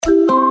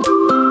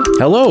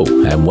Hello,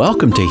 and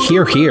welcome to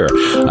Hear Hear,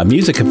 a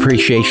music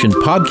appreciation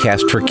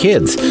podcast for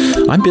kids.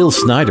 I'm Bill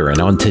Snyder,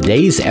 and on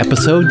today's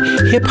episode,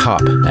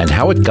 hip-hop and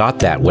how it got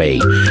that way.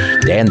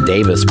 Dan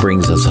Davis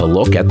brings us a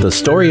look at the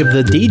story of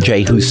the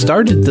DJ who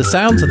started the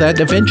sounds that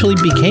eventually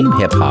became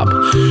hip-hop,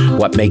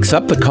 what makes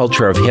up the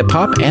culture of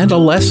hip-hop, and a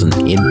lesson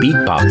in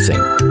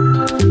beatboxing.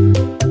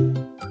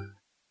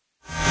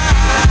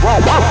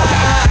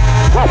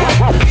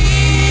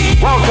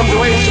 Welcome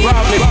to Ace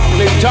Rodney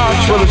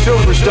Talks for the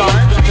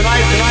Superstars.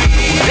 Tonight,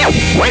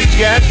 great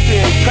guest, the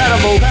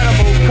incredible.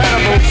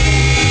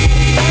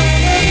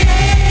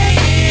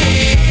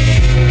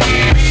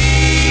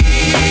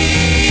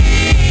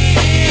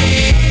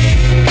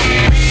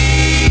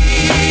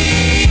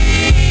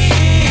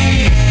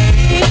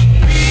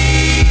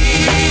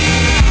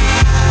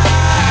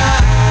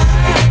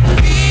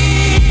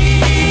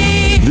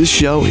 This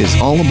show is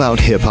all about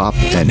hip-hop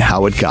and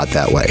how it got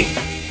that way.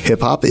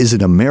 Hip-hop is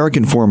an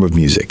American form of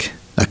music,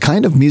 a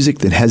kind of music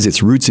that has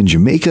its roots in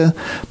Jamaica,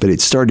 but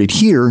it started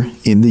here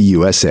in the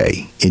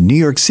USA, in New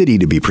York City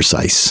to be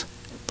precise.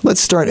 Let's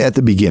start at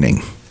the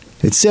beginning.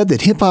 It's said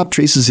that hip-hop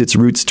traces its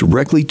roots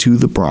directly to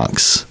the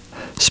Bronx,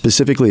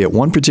 specifically at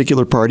one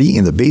particular party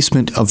in the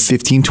basement of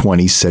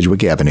 1520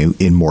 Sedgwick Avenue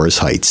in Morris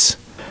Heights.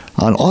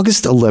 On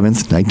August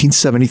 11th,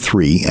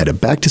 1973, at a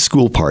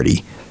back-to-school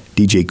party,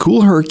 DJ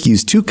Kool Herc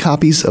used 2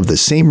 copies of the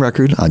same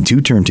record on 2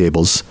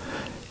 turntables,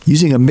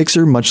 using a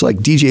mixer much like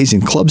DJs in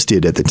clubs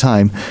did at the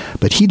time,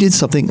 but he did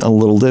something a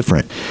little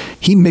different.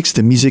 He mixed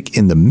the music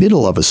in the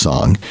middle of a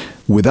song,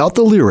 without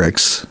the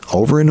lyrics,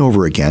 over and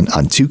over again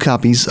on 2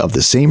 copies of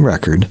the same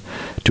record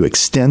to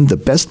extend the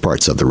best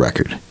parts of the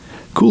record.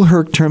 Kool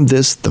Herc termed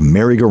this the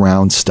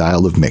merry-go-round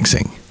style of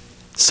mixing.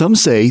 Some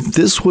say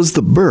this was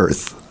the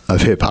birth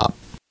of hip-hop.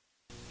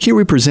 Here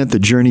we present the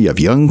journey of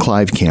young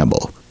Clive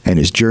Campbell and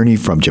his journey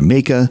from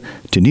Jamaica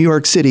to New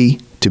York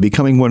City to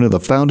becoming one of the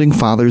founding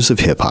fathers of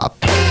hip-hop.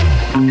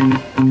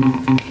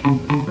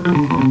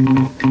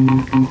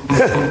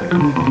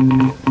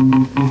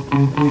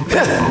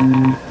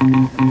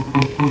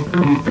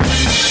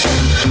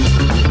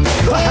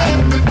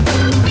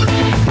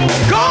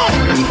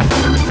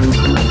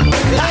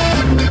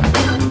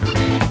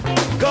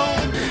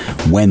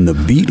 When the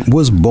Beat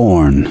Was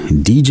Born,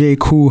 DJ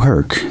Kool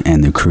Herc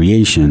and the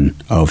Creation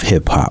of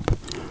Hip-Hop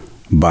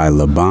by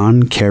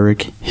Laban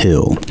Carrick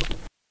Hill.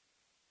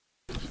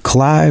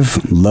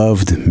 Clive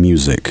loved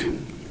music.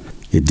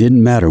 It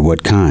didn't matter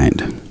what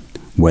kind,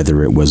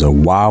 whether it was a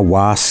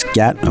wah-wah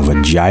scat of a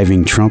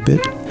jiving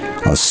trumpet,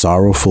 a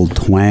sorrowful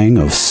twang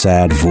of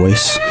sad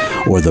voice,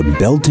 or the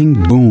belting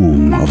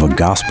boom of a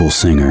gospel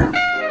singer.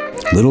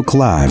 Little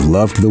Clive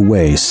loved the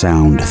way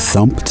sound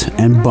thumped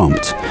and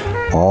bumped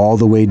all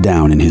the way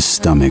down in his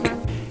stomach.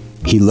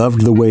 He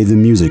loved the way the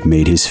music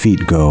made his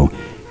feet go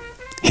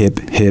hip,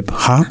 hip,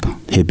 hop,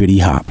 hippity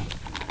hop.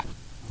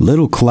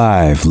 Little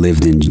Clive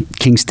lived in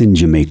Kingston,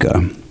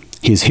 Jamaica.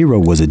 His hero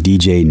was a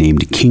DJ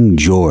named King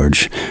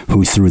George,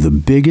 who threw the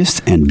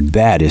biggest and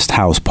baddest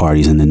house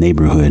parties in the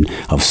neighborhood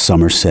of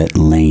Somerset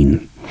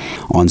Lane.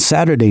 On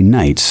Saturday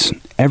nights,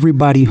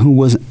 everybody who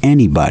was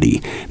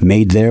anybody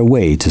made their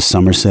way to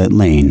Somerset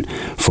Lane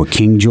for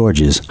King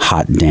George's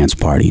hot dance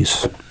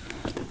parties.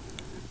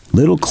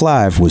 Little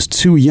Clive was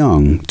too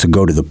young to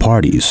go to the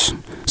parties,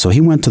 so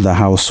he went to the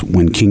house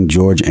when King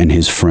George and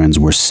his friends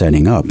were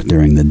setting up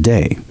during the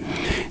day.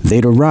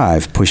 They'd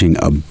arrive pushing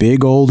a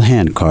big old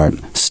handcart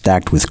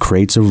stacked with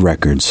crates of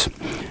records.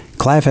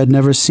 Clive had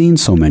never seen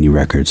so many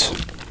records.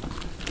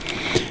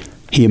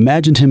 He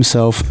imagined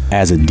himself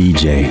as a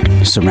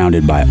DJ,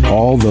 surrounded by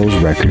all those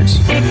records,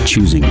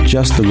 choosing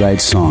just the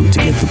right song to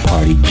get the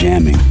party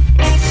jamming.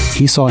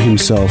 He saw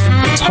himself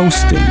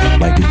toasting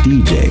like a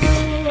DJ,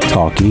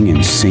 talking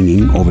and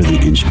singing over the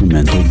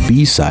instrumental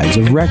B-sides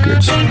of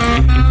records.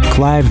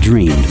 Clive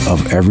dreamed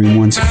of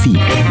everyone's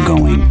feet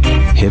going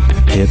hip,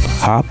 hip,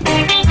 hop,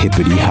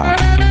 hippity hop.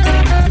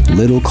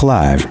 Little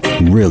Clive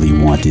really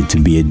wanted to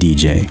be a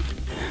DJ.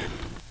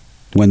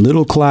 When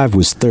little Clive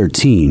was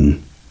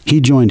 13, he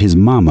joined his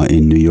mama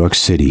in New York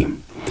City.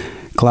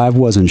 Clive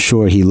wasn't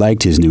sure he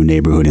liked his new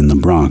neighborhood in the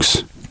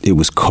Bronx. It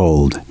was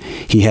cold.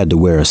 He had to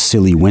wear a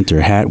silly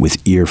winter hat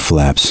with ear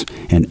flaps,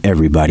 and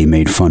everybody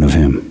made fun of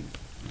him.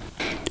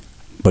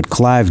 But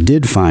Clive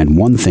did find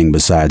one thing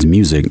besides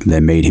music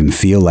that made him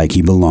feel like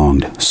he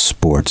belonged: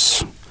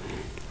 sports.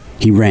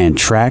 He ran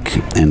track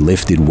and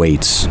lifted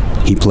weights.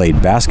 He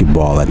played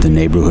basketball at the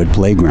neighborhood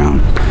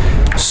playground.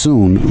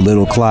 Soon,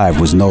 little Clive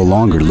was no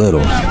longer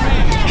little.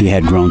 He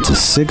had grown to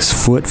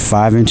 6 foot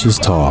 5 inches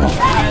tall.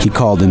 He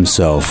called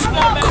himself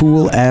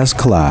Cool as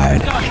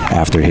Clyde,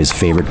 after his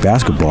favorite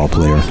basketball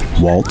player,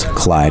 Walt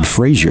Clyde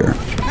Frazier.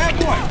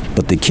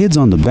 But the kids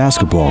on the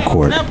basketball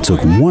court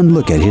took one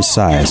look at his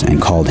size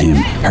and called him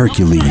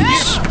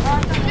Hercules.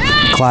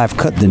 Clive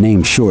cut the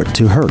name short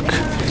to Herc,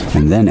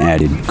 and then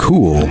added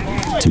Cool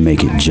to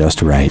make it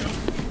just right.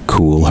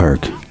 Kool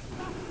Herc.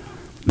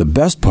 The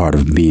best part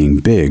of being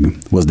big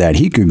was that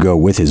he could go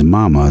with his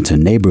mama to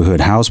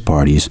neighborhood house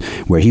parties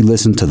where he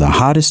listened to the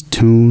hottest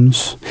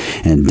tunes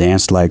and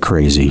danced like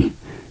crazy.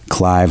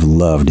 Clive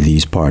loved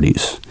these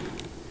parties.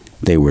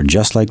 They were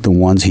just like the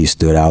ones he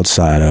stood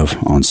outside of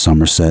on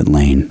Somerset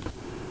Lane.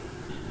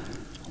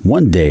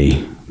 One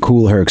day,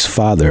 Kool Herc's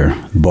father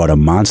bought a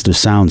monster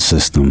sound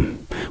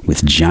system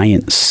with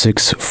giant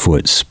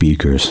 6-foot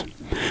speakers.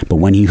 But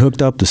when he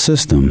hooked up the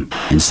system,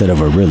 instead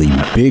of a really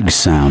big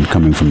sound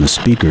coming from the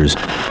speakers,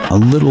 a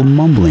little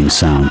mumbling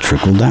sound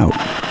trickled out.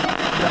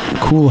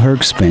 Kool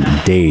Herc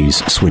spent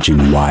days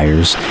switching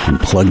wires and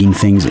plugging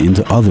things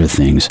into other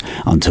things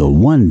until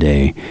one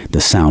day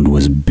the sound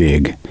was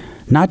big.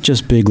 Not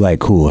just big like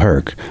Kool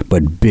Herc,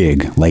 but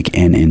big like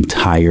an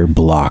entire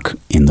block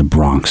in the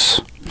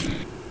Bronx.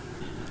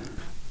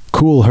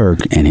 Kool Herc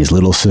and his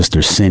little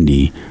sister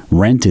Cindy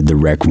rented the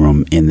rec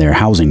room in their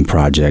housing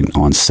project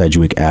on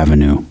Sedgwick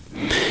Avenue.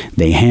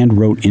 They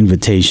hand-wrote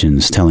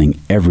invitations telling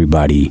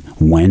everybody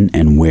when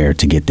and where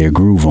to get their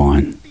groove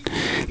on.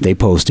 They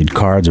posted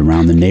cards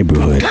around the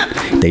neighborhood.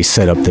 They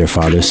set up their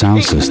father's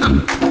sound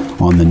system.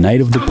 On the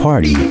night of the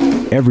party,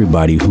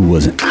 everybody who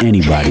was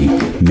anybody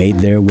made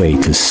their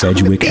way to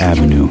Sedgwick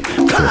Avenue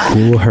for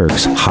Kool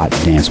Herc's hot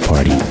dance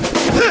party.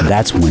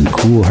 That's when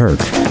Kool Herc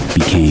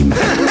became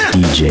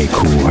DJ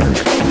Kool Herc.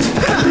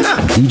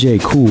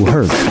 DJ Kool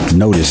Herc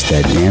noticed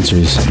that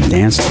dancers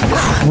danced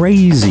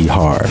crazy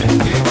hard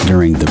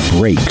during the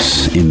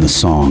breaks in the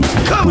song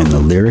when the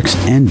lyrics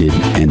ended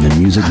and the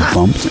music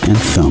bumped and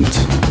thumped.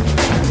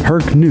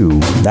 Herc knew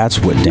that's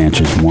what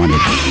dancers wanted,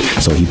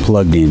 so he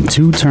plugged in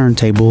 2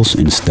 turntables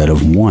instead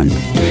of 1.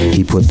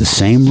 He put the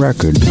same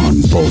record on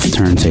both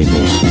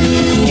turntables.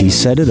 He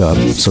set it up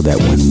so that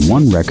when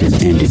one record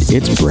ended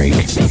its break,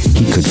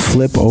 he could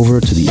flip over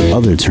to the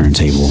other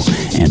turntable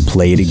and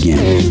play it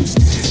again.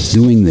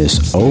 Doing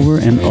this over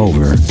and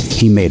over,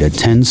 he made a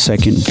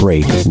 10-second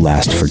break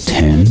last for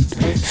 10,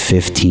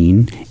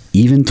 15,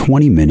 even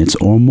 20 minutes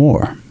or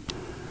more.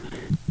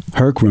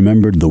 Herc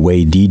remembered the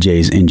way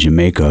DJs in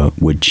Jamaica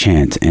would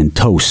chant and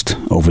toast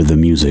over the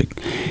music.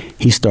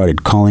 He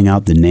started calling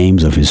out the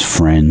names of his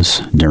friends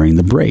during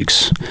the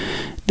breaks.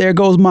 There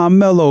goes my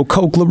mellow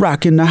Coke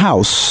LaRock in the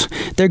house.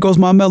 There goes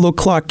my mellow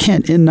Clark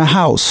Kent in the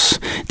house.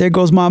 There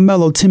goes my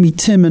mellow Timmy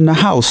Tim in the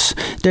house.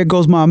 There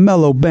goes my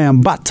mellow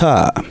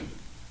Bambata.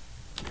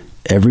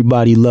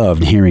 Everybody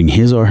loved hearing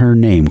his or her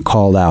name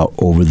called out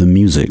over the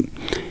music.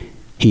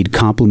 He'd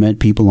compliment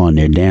people on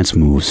their dance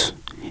moves.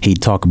 He'd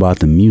talk about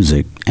the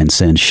music and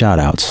send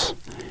shout-outs.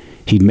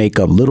 He'd make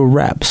up little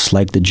raps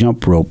like the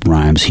jump rope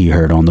rhymes he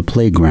heard on the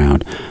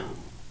playground.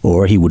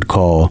 Or he would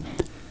call,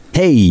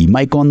 "Hey,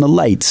 Mike on the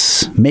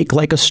lights, make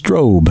like a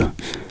strobe."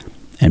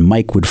 And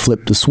Mike would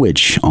flip the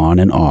switch on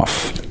and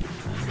off.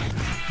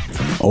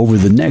 Over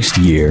the next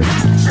year,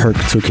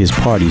 Herc took his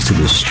parties to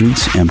the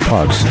streets and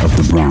parks of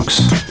the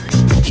Bronx.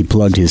 He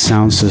plugged his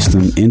sound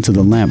system into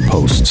the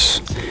lampposts.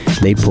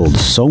 They pulled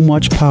so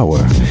much power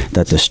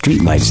that the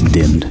streetlights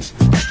dimmed,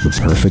 the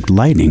perfect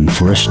lighting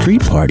for a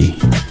street party.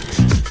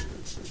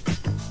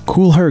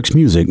 Kool Herc's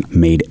music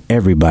made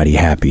everybody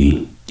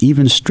happy.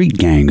 Even street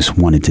gangs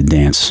wanted to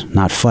dance,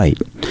 not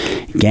fight.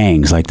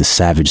 Gangs like the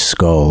Savage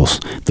Skulls,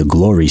 the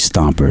Glory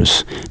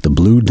Stompers, the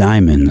Blue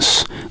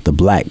Diamonds, the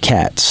Black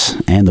Cats,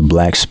 and the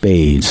Black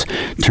Spades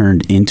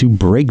turned into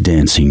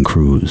breakdancing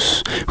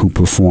crews who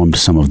performed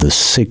some of the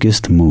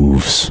sickest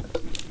moves.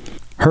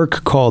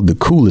 Herc called the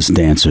coolest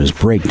dancers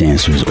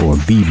breakdancers or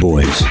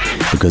B-boys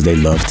because they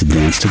loved to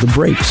dance to the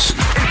breaks.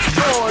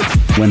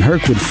 When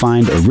Herc would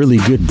find a really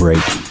good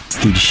break,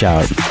 he'd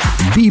shout,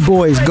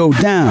 "B-boys go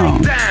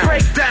down!"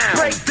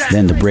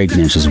 Then the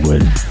breakdancers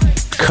would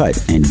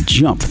cut and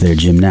jump their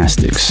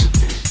gymnastics.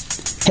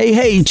 Hey,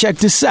 hey, check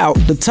this out.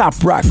 The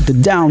top rock, the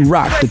down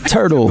rock, the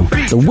turtle,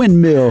 the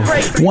windmill,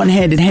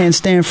 one-handed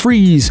handstand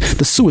freeze,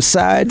 the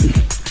suicide.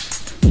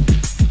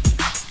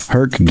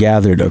 Herc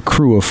gathered a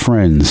crew of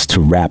friends to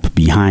rap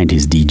behind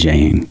his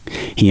DJing.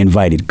 He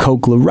invited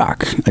Coke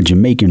LaRock, a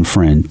Jamaican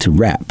friend, to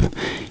rap.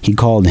 He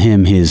called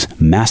him his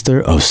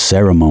Master of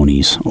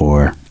Ceremonies,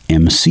 or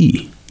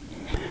MC.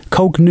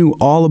 Coke knew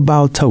all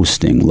about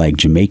toasting like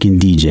Jamaican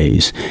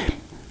DJs.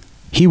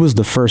 He was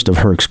the first of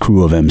Herc's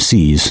crew of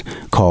MCs,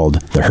 called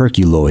the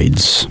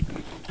Herculoids.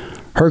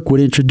 Herc would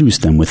introduce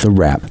them with a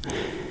rap.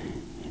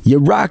 You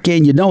rock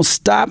and you don't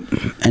stop,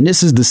 and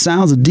this is the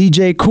sounds of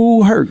DJ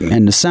Kool Herc,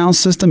 and the sound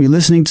system you're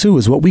listening to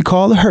is what we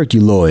call the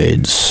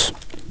Herculoids.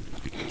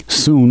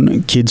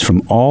 Soon, kids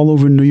from all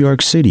over New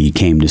York City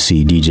came to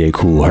see DJ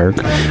Kool Herc,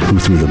 who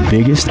threw the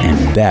biggest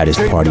and baddest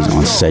parties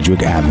on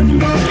Sedgwick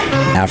Avenue.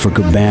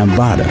 Africa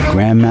Bambaataa,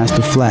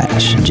 Grandmaster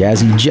Flash,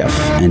 Jazzy Jeff,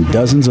 and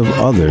dozens of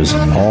others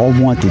all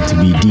wanted to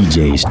be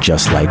DJs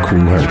just like Kool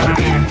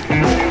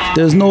Herc.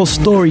 There's no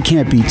story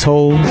can't be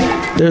told.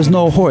 There's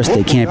no horse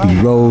that can't be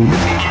rode.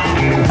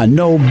 A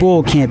no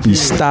bull can't be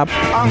stopped,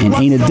 and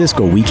ain't a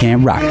disco we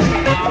can't rock.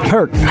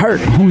 Herc,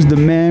 who's the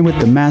man with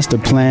the master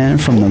plan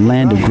from the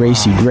land of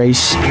Gracie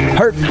Grace?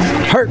 Herc.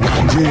 Herc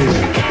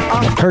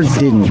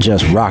didn't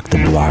just rock the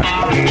block.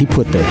 He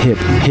put the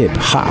hip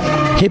hop,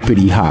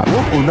 hippity hop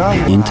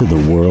into the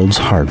world's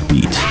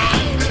heartbeat.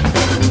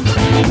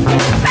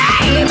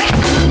 Baby.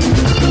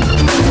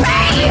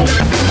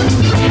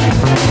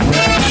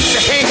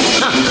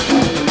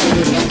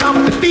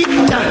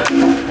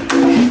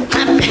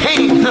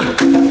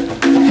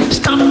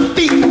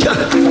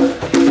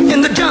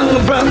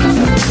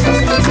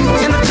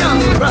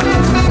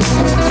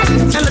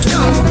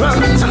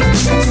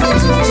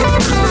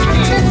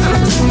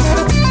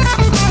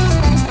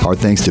 Our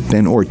thanks to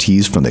Ben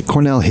Ortiz from the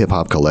Cornell Hip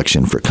Hop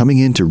Collection for coming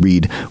in to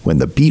read When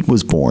the Beat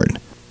Was Born.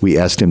 We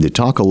asked him to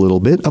talk a little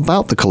bit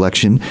about the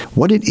collection,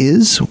 what it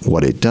is,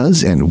 what it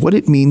does, and what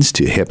it means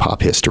to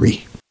hip-hop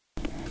history.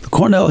 The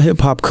Cornell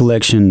Hip Hop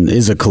Collection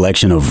is a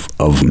collection of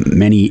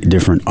many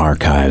different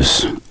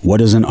archives.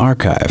 What is an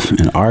archive?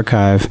 An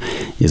archive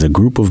is a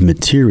group of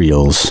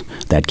materials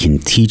that can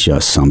teach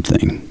us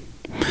something.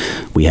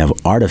 We have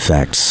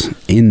artifacts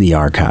in the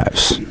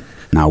archives.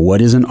 Now,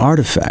 what is an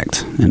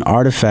artifact? An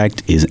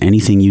artifact is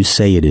anything you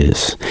say it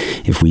is.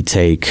 If we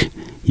take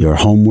your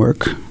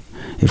homework,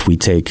 if we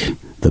take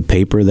the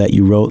paper that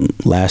you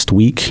wrote last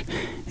week,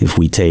 if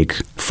we take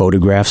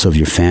photographs of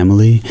your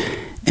family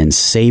and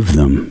save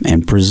them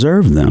and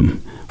preserve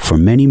them for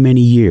many, many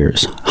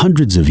years,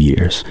 hundreds of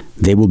years,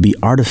 they will be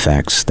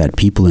artifacts that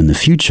people in the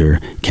future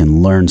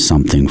can learn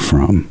something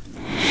from.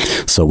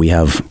 So we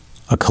have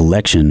a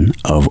collection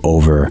of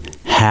over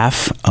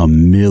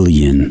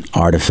 500,000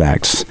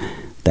 artifacts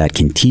that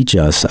can teach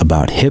us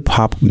about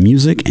hip-hop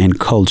music and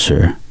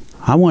culture.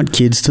 I want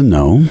kids to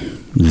know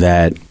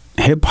that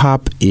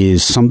hip-hop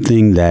is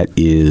something that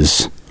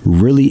is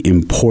really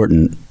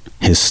important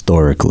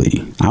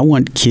historically. I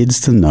want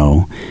kids to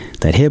know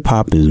that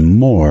hip-hop is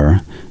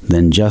more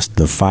than just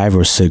the 5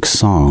 or 6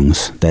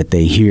 songs that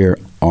they hear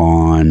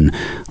on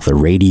the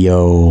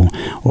radio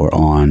or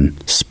on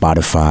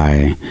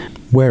Spotify,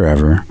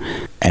 wherever,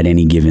 at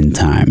any given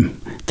time.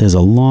 There's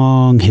a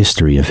long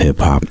history of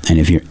hip-hop, and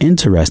if you're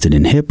interested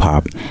in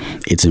hip-hop,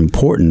 it's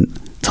important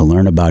to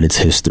learn about its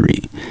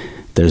history.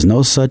 There's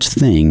no such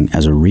thing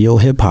as a real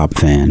hip-hop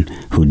fan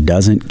who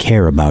doesn't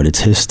care about its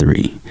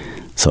history.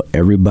 So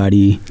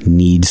everybody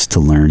needs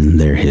to learn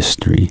their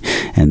history,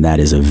 and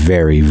that is a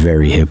very,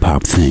 very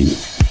hip-hop thing.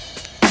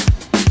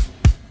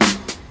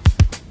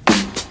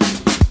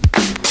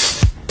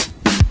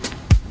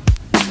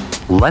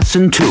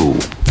 Lesson 2.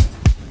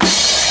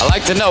 I'd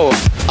like to know,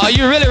 are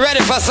you really ready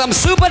for some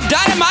super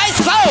dynamite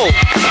soul?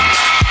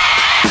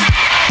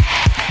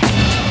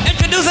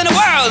 Introducing the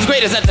world's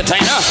greatest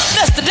entertainer,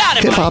 Mr.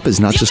 Dynamite. Hip-hop is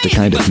not just a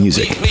kind of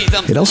music.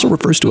 It also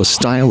refers to a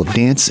style of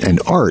dance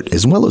and art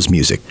as well as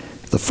music.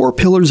 The 4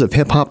 pillars of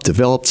hip-hop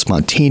developed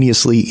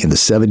spontaneously in the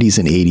 70s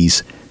and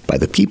 80s by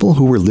the people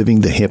who were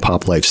living the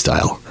hip-hop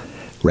lifestyle.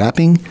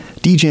 Rapping,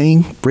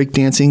 DJing,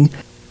 breakdancing,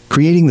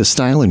 creating the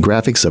style and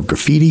graphics of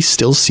graffiti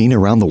still seen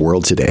around the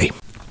world today.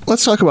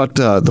 Let's talk about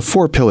the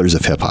 4 pillars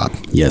of hip-hop.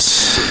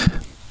 Yes.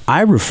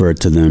 I refer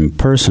to them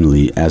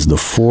personally as the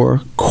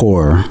 4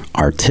 core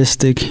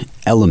artistic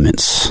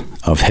elements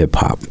of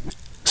hip-hop.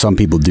 Some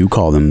people do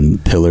call them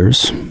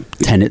pillars,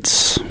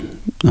 tenets,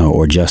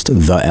 or just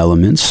the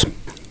elements.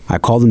 I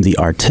call them the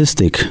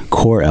artistic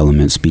core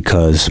elements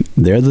because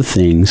they're the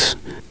things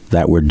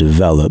that were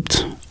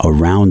developed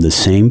around the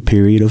same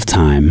period of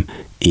time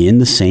in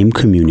the same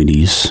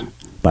communities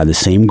by the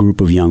same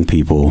group of young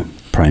people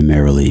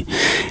primarily.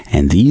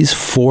 And these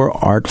 4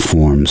 art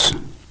forms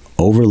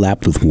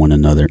overlapped with one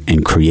another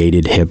and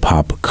created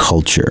hip-hop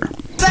culture.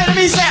 Let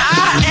me say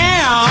I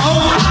am.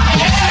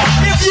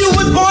 If you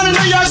was born in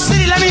New York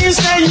City, let me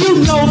say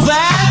you know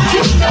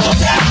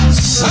that.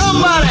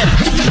 Somebody,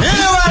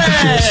 anybody,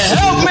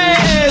 help me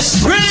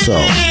scream. So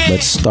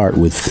let's start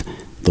with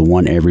the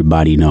one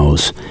everybody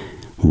knows,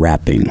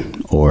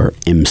 rapping or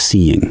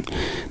MCing.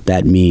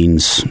 That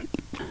means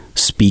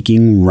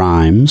speaking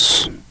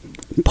rhymes,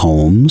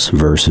 poems,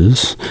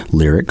 verses,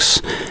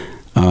 lyrics,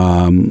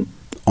 on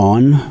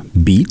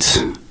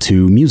beat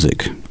to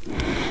music.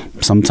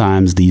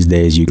 Sometimes these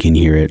days you can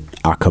hear it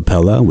a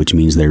cappella, which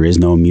means there is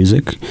no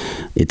music.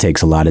 It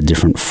takes a lot of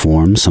different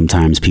forms.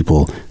 Sometimes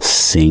people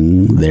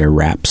sing their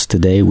raps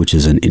today, which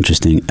is an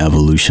interesting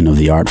evolution of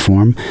the art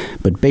form.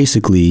 But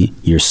basically,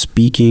 you're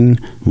speaking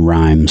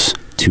rhymes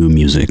to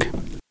music.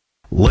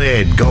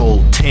 Lead,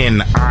 gold,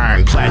 tin,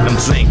 iron, platinum,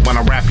 zinc. When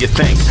I rap, you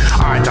think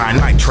iodine,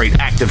 nitrate,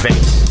 activate.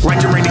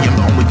 Right uranium,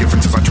 the only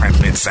difference is I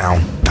transmit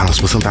sound.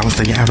 Balance with some balance,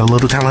 then you add a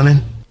little talent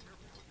in.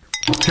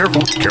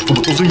 Careful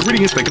with those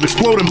ingredients. They can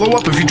explode and blow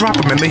up if you drop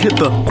them and they hit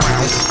the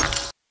ground.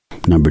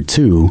 Number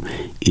 2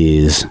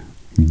 is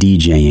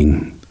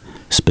DJing,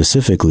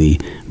 specifically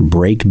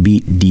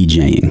breakbeat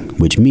DJing,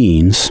 which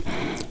means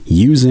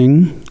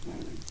using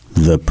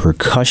the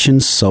percussion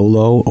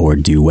solo or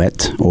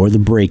duet or the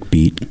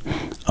breakbeat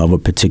of a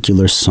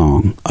particular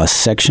song, a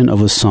section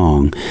of a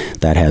song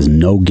that has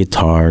no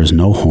guitars,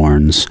 no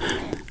horns,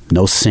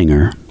 no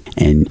singer,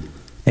 and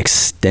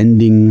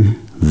extending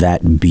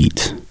that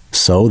beat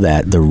so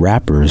that the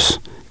rappers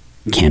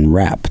can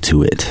rap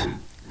to it.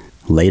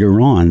 Later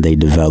on, they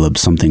developed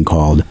something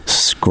called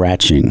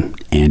scratching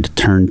and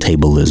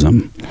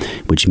turntablism,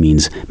 which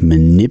means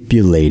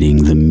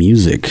manipulating the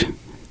music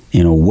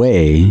in a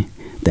way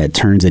that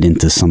turns it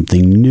into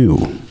something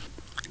new,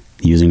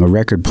 using a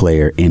record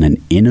player in an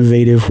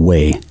innovative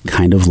way,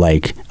 kind of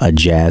like a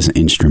jazz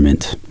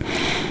instrument.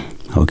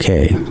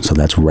 Okay, so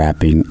that's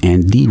rapping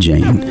and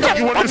DJing.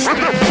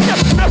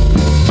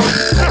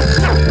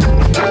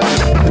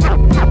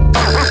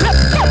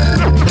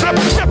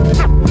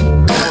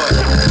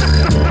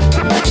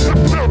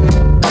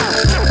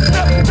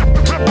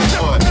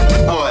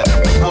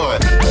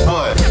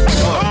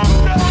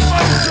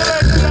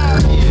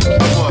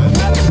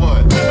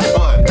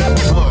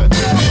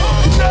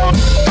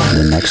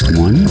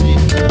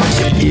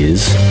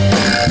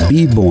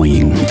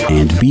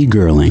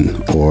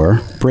 B-girling, or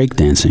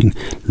breakdancing.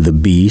 The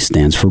B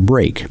stands for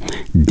break,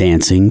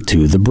 dancing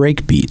to the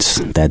break beats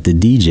that the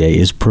DJ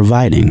is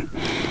providing.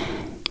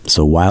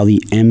 So while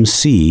the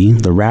MC,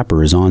 the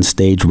rapper, is on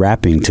stage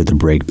rapping to the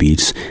break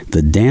beats,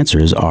 the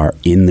dancers are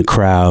in the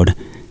crowd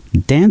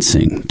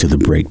dancing to the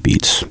break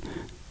beats.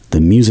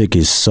 The music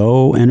is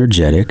so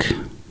energetic,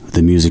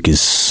 the music is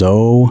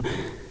so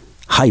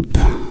hype,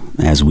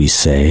 as we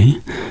say,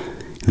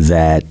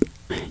 that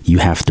you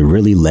have to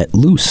really let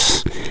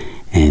loose.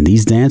 And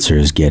these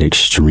dancers get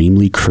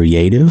extremely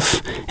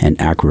creative and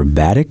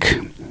acrobatic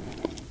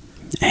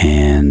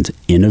and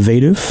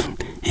innovative,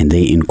 and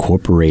they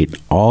incorporate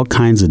all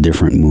kinds of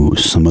different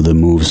moves. Some of the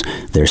moves,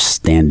 they're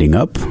standing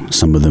up.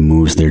 Some of the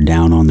moves, they're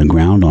down on the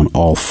ground on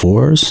all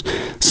fours.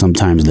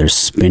 Sometimes they're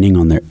spinning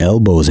on their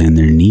elbows and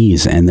their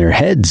knees and their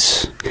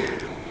heads.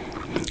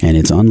 And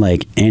it's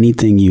unlike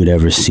anything you'd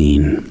ever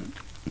seen.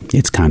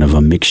 It's kind of a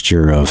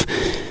mixture of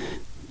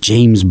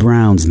James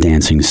Brown's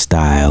dancing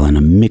style and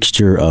a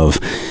mixture of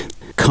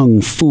kung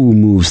fu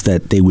moves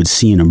that they would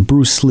see in a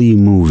Bruce Lee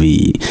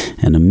movie,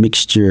 and a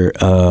mixture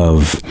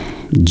of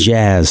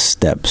jazz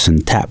steps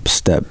and tap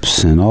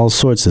steps and all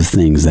sorts of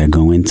things that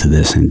go into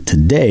this. And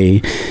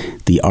today,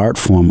 the art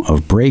form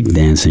of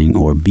breakdancing,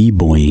 or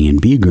b-boying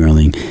and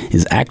b-girling,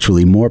 is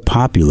actually more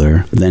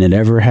popular than it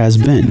ever has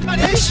been.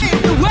 B-boys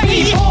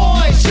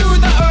to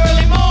the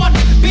early morn,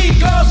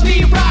 B-girls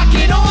be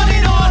rocking on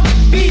and on,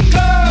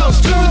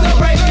 B-girls to the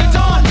break of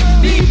dawn,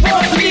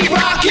 B-boys be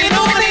rocking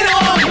on and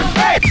on.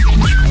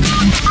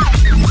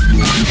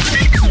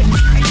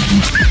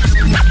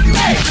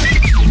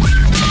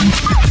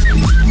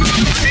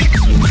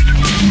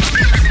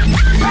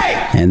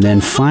 And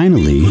then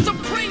finally,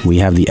 we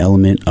have the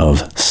element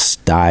of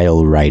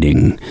style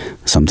writing.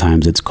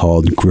 Sometimes it's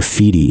called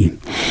graffiti.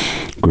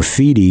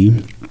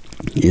 Graffiti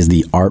is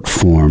the art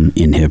form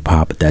in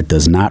hip-hop that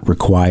does not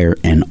require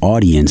an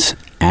audience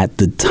at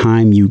the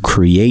time you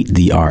create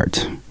the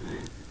art.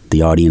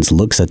 The audience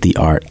looks at the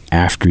art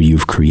after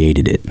you've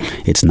created it.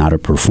 It's not a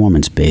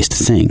performance-based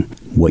thing.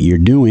 What you're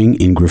doing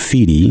in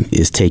graffiti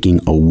is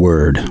taking a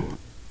word,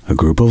 a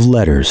group of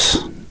letters,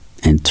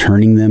 and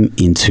turning them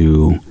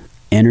into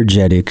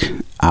energetic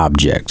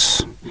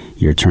objects.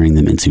 You're turning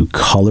them into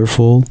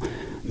colorful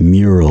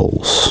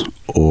murals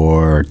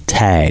or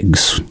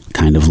tags,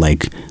 kind of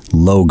like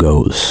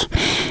logos.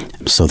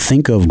 So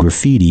think of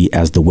graffiti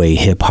as the way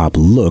hip-hop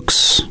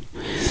looks.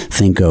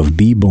 Think of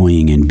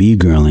b-boying and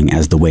b-girling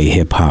as the way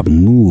hip-hop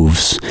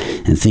moves.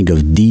 And think of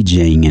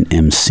DJing and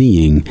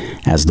MCing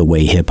as the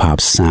way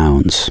hip-hop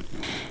sounds.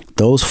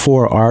 Those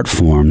four art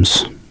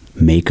forms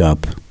make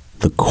up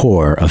the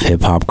core of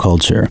hip-hop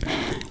culture.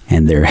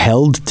 And they're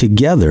held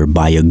together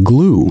by a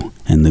glue.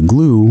 And the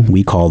glue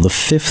we call the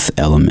fifth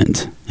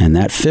element. And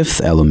that fifth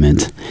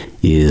element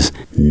is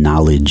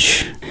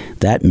knowledge.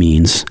 That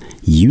means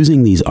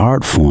using these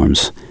art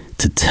forms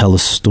to tell a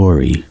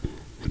story,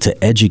 to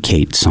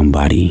educate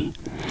somebody,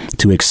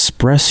 to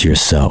express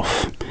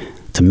yourself,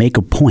 to make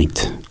a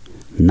point.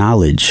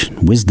 Knowledge,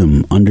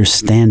 wisdom,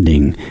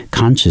 understanding,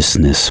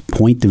 consciousness,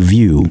 point of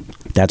view.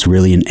 That's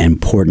really an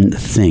important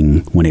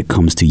thing when it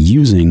comes to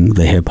using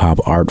the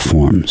hip-hop art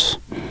forms.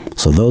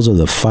 So those are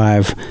the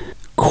 5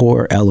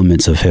 core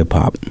elements of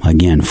hip-hop.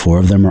 Again, 4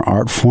 of them are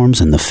art forms,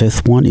 and the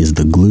 5th one is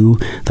the glue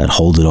that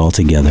holds it all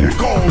together.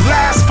 Gonna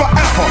last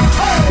forever.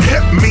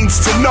 Hip means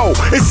to know.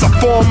 It's a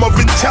form of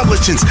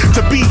intelligence.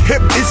 To be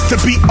hip is to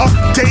be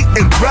update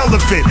and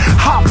relevant.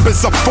 Hop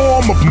is a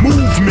form of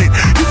movement.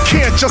 You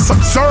can't just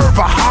observe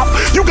a hop.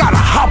 You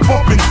gotta hop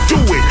up and do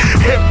it.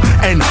 Hip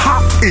and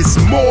hop is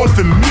more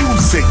than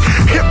music.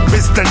 Hip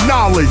is the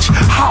knowledge.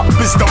 Hop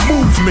is the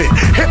movement.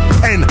 Hip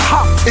and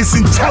hop is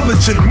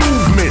intelligent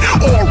movement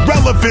or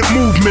relevant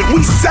movement.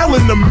 We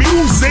selling the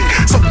music,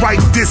 so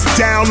write this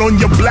down on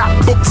your black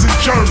books and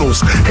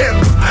journals. Hip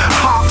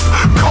hop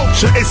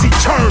culture is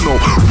eternal.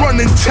 Run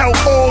and tell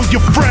all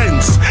your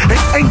friends. An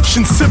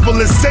ancient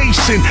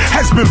civilization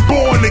has been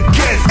born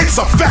again. It's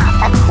a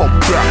fact. I come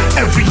back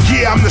every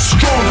year. I'm the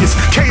strongest.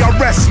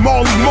 KRS,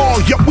 Marley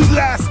Marl. Yep, we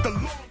last the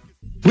longest.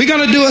 We're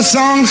gonna do a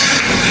song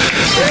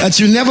that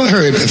you never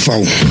heard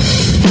before.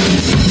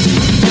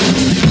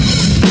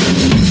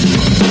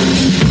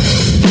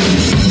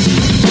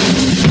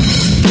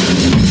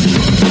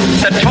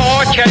 The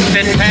torch has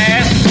been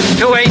passed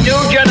to a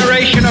new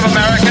generation of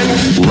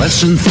Americans.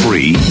 Lesson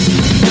 3. Got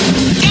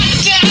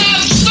to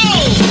have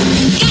soul.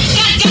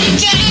 Got to have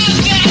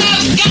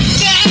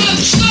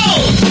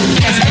soul.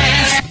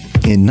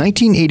 In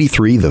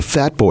 1983, the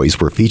Fat Boys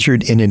were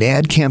featured in an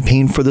ad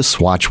campaign for the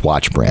Swatch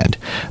watch brand.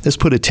 This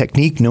put a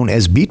technique known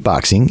as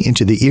beatboxing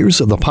into the ears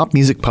of the pop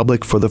music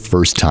public for the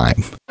first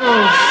time.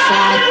 Oh,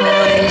 Fat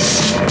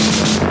Boys.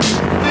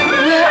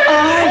 Where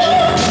are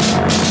you?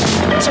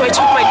 So I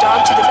took my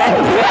dog to the vet.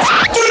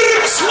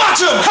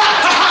 Swatch him! Ha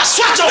ha ha!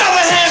 Swatch him! Now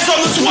the hands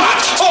on the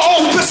swatch!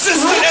 Oh,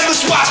 persistent, and the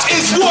swatch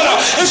is water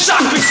and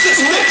shock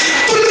resistant.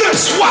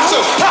 Swatch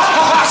him! Ha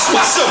ha ha!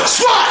 Swatch him!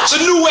 Swatch! The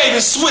new wave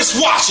is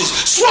Swiss watches.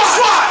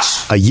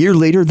 Swatch! A year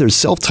later, their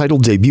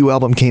self-titled debut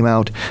album came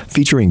out,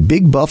 featuring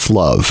Big Buff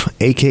Love,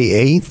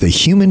 aka the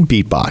Human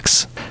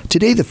Beatbox.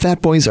 Today, the Fat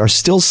Boys are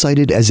still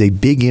cited as a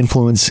big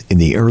influence in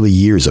the early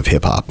years of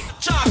hip-hop.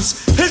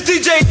 His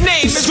DJ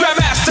name is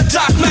Grandmaster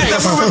Doc Mac.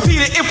 We'll repeat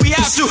it if we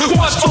have to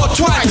once or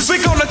twice.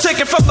 We're gonna take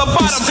it from the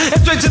bottom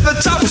and straight to the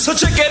top. So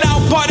check it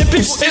out, party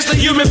people. It's the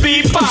Human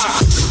Beatbox.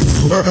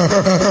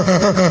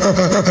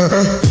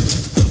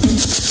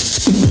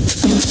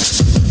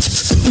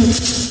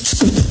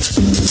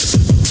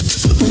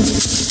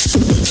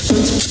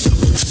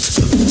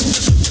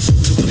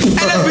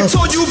 And as we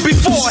told you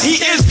before, he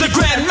is the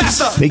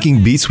Grandmaster.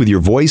 Making beats with your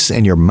voice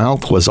and your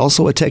mouth was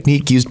also a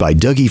technique used by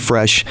Dougie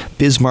Fresh,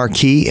 Biz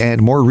Markie,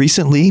 and more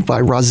recently by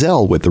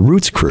Rozelle with the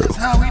Roots Crew. That's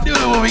how we do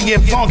it when we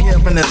get funky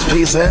up in this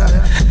piece here.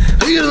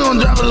 We just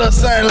gonna drop a little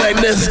something like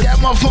this.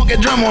 Got my funky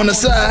drum on the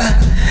side.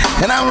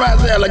 And I'm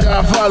Rozelle, like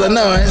our father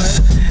knows.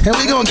 And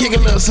we gonna kick a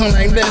little something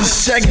like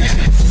this. Check it.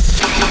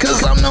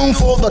 Cause I'm known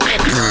for the...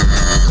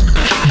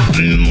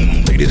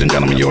 Ladies and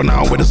gentlemen, you're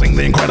now witnessing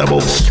the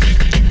incredible...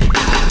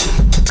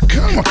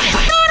 Come on.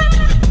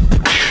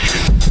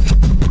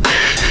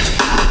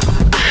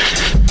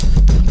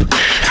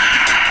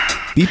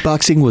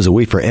 Beatboxing was a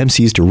way for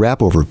MCs to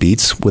rap over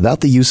beats without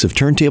the use of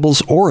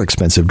turntables or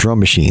expensive drum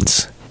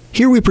machines.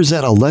 Here we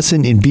present a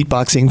lesson in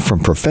beatboxing from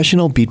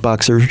professional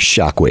beatboxer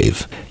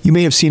Shockwave. You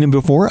may have seen him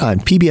before on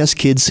PBS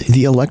Kids'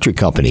 The Electric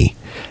Company.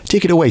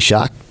 Take it away,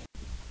 Shock.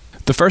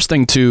 The first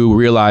thing to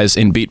realize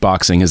in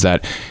beatboxing is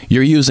that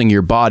you're using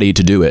your body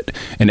to do it,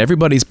 and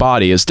everybody's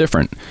body is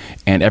different,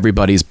 and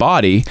everybody's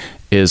body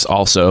is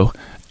also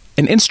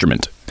an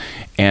instrument,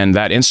 and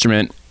that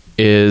instrument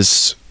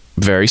is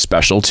very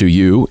special to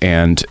you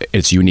and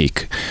it's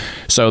unique.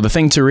 So the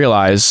thing to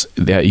realize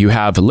that you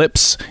have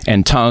lips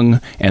and tongue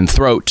and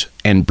throat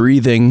and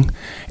breathing,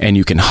 and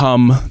you can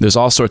hum. There's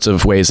all sorts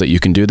of ways that you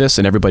can do this,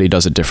 and everybody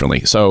does it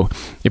differently. So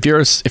if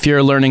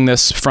you're learning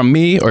this from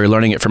me or you're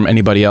learning it from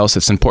anybody else,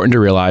 it's important to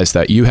realize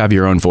that you have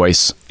your own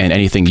voice and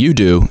anything you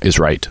do is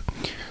right.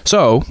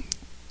 So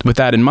with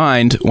that in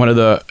mind, one of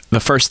the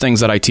first things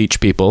that I teach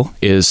people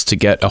is to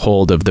get a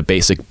hold of the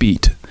basic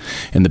beat.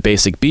 And the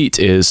basic beat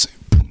is,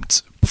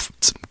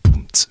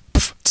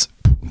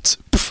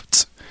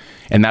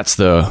 and that's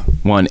the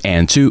 1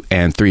 and 2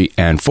 and 3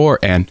 and 4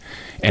 and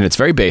it's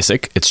very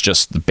basic. It's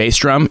just the bass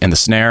drum and the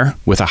snare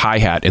with a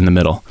hi-hat in the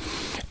middle.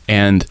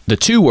 And the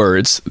two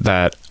words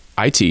that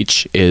I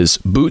teach is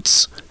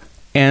boots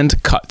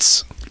and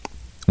cuts.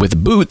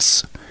 With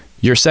boots,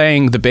 you're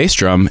saying the bass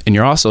drum and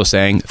you're also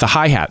saying the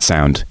hi-hat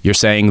sound. You're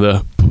saying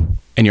the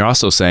and you're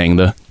also saying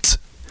the t.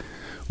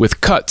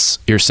 With cuts,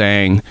 you're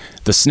saying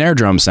the snare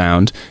drum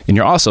sound, and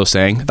you're also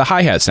saying the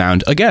hi-hat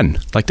sound again,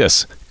 like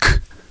this.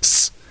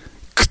 Cuts,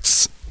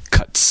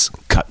 cuts,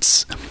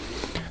 cuts.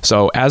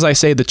 So as I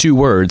say the two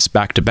words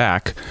back to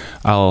back,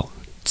 I'll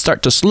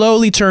start to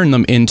slowly turn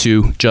them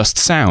into just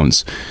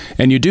sounds.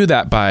 And you do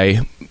that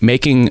by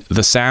making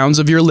the sounds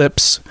of your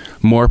lips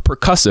more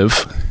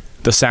percussive,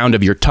 the sound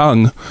of your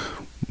tongue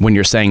when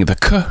you're saying the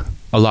k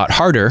a lot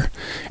harder,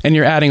 and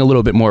you're adding a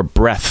little bit more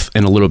breath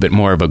and a little bit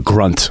more of a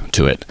grunt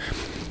to it.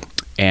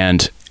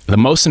 And the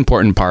most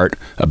important part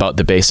about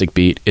the basic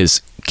beat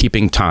is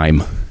keeping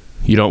time.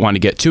 You don't want to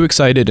get too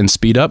excited and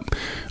speed up,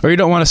 or you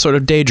don't want to sort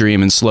of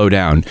daydream and slow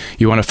down.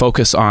 You want to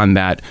focus on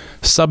that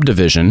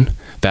subdivision,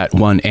 that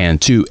 1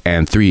 and 2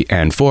 and 3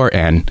 and 4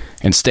 and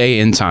stay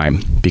in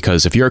time.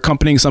 Because if you're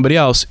accompanying somebody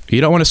else, you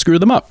don't want to screw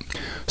them up.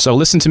 So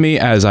listen to me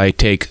as I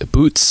take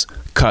boots,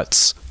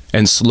 cuts,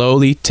 and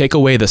slowly take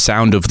away the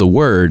sound of the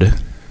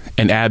word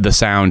and add the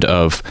sound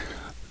of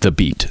the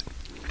beat.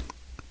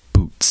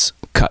 Boots,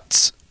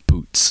 cuts,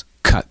 boots,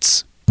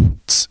 cuts,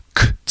 boots,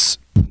 cuts,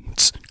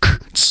 boots,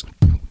 cuts,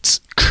 boots,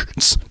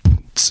 cuts,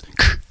 boots,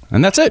 cuts.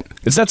 And that's it.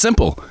 It's that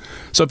simple.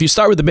 So if you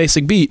start with the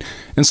basic beat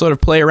and sort of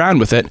play around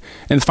with it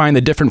and find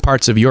the different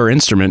parts of your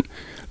instrument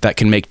that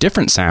can make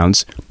different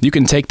sounds, you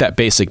can take that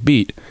basic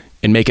beat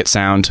and make it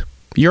sound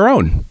your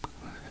own.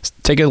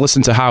 Take a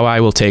listen to how I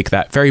will take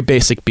that very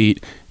basic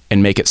beat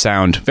and make it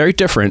sound very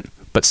different,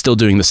 but still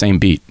doing the same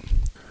beat.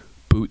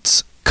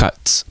 Boots,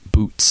 cuts,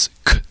 boots,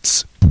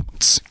 cuts,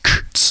 boots,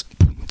 cuts,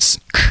 boots,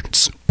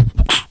 cuts.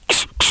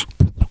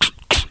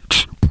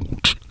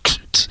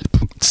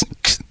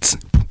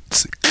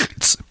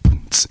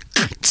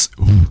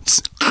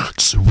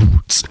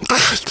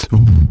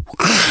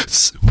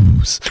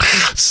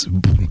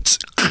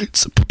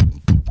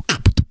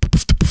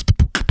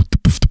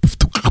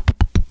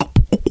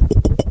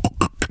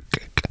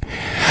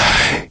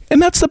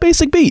 And that's the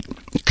basic beat.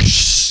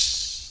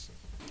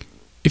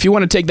 If you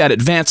want to take that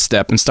advanced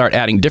step and start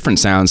adding different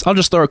sounds, I'll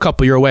just throw a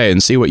couple your way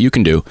and see what you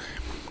can do.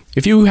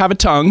 If you have a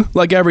tongue,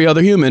 like every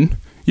other human,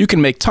 you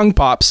can make tongue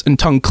pops and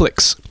tongue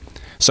clicks.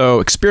 So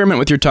experiment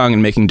with your tongue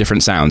and making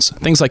different sounds.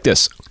 Things like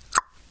this.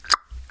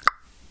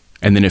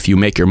 And then if you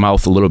make your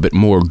mouth a little bit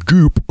more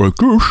goop or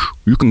goosh,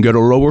 you can get a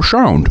lower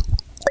sound.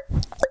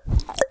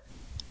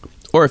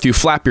 Or if you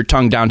flap your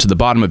tongue down to the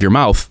bottom of your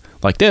mouth,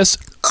 like this,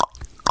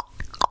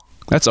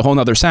 that's a whole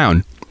nother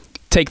sound.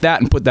 take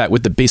that and put that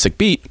with the basic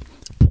beat.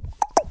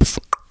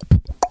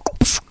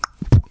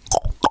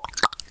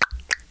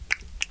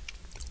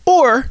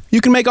 Or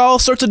you can make all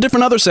sorts of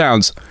different other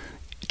sounds.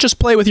 Just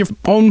play with your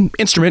own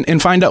instrument and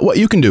find out what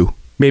you can do.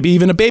 Maybe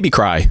even a baby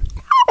cry.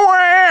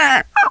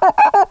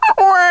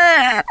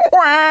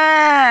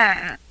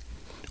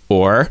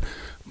 Or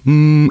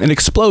an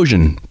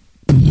explosion.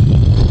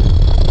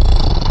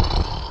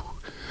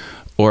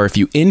 Or if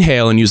you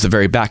inhale and use the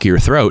very back of your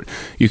throat,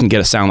 you can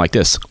get a sound like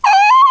this.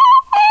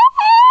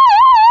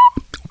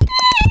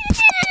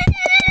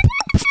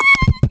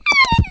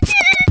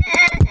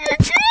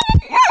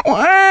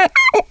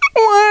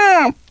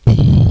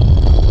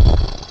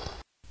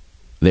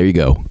 There you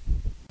go.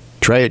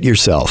 Try it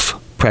yourself.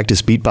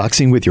 Practice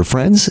beatboxing with your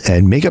friends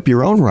and make up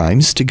your own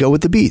rhymes to go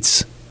with the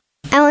beats.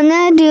 I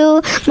want to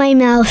do my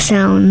mouth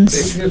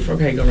sounds.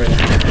 Okay, go right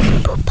ahead.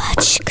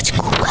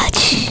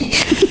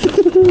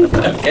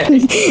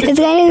 It's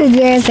kind of a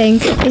weird thing.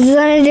 I just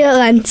want to do it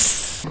once.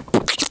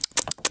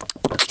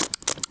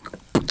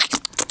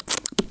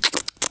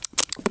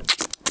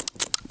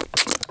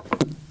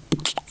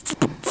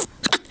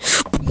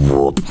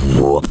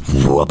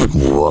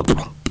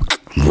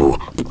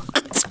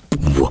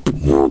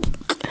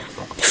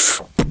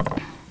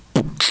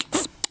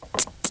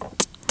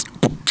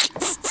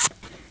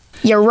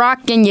 You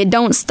rock and you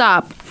don't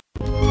stop.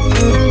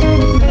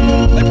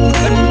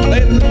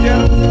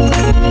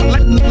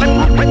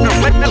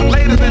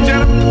 Ladies and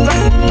gentlemen,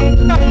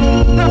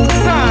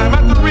 time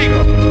at the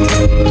Regal.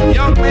 A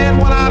young man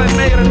went out and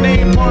made a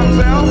name for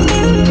himself.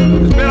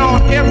 He's been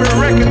on every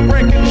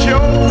record-breaking show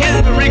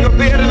in the Regal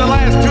Theater in the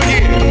last 2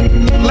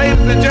 years.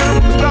 Ladies and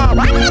gentlemen, stop.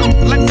 Ladies and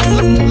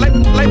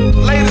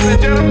gentlemen, ladies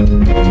and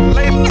gentlemen.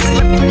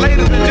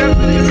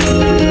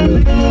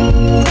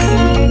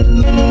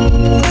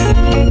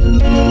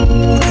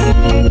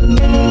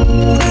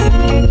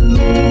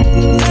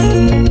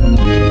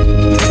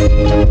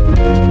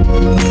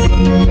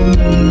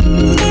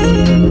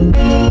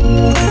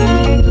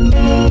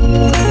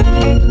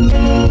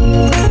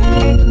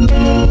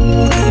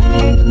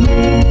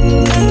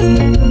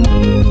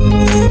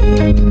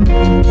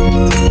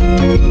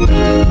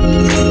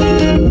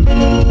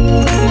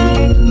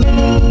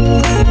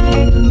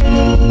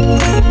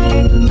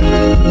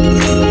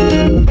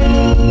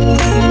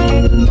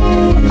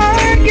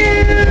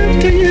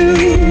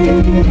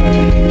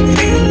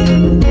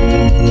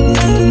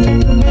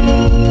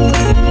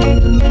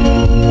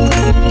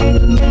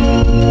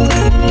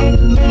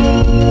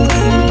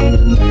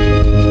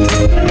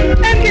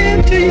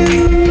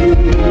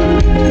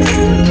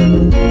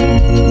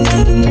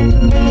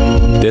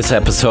 This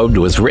episode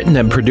was written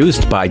and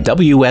produced by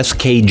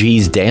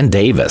WSKG's Dan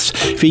Davis,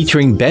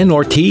 featuring Ben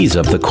Ortiz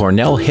of the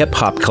Cornell Hip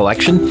Hop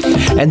Collection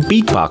and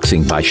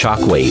beatboxing by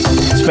Shockwave.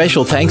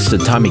 Special thanks to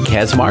Tommy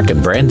Kazmark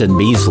and Brandon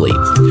Beasley.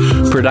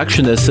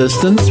 Production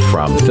assistance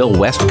from Phil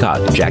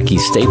Westcott, Jackie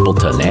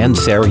Stapleton, and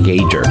Sarah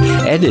Gager.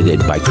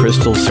 Edited by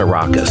Crystal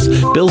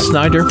Sarakis. Bill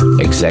Snyder,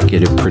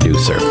 executive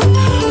producer.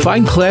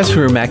 Find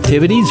classroom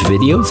activities,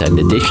 videos, and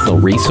additional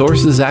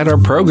resources at our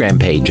program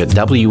page at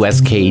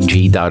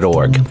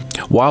wskg.org.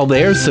 While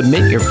there,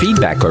 submit your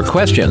feedback or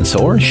questions,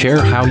 or share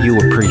how you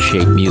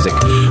appreciate music.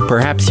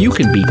 Perhaps you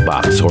can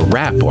beatbox or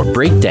rap or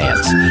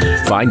breakdance.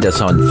 Find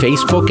us on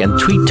Facebook and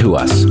tweet to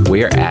us.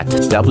 We're at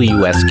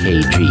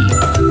WSKG.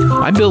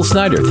 I'm Bill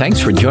Snyder.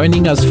 Thanks for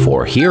joining us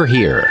for Hear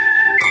Here.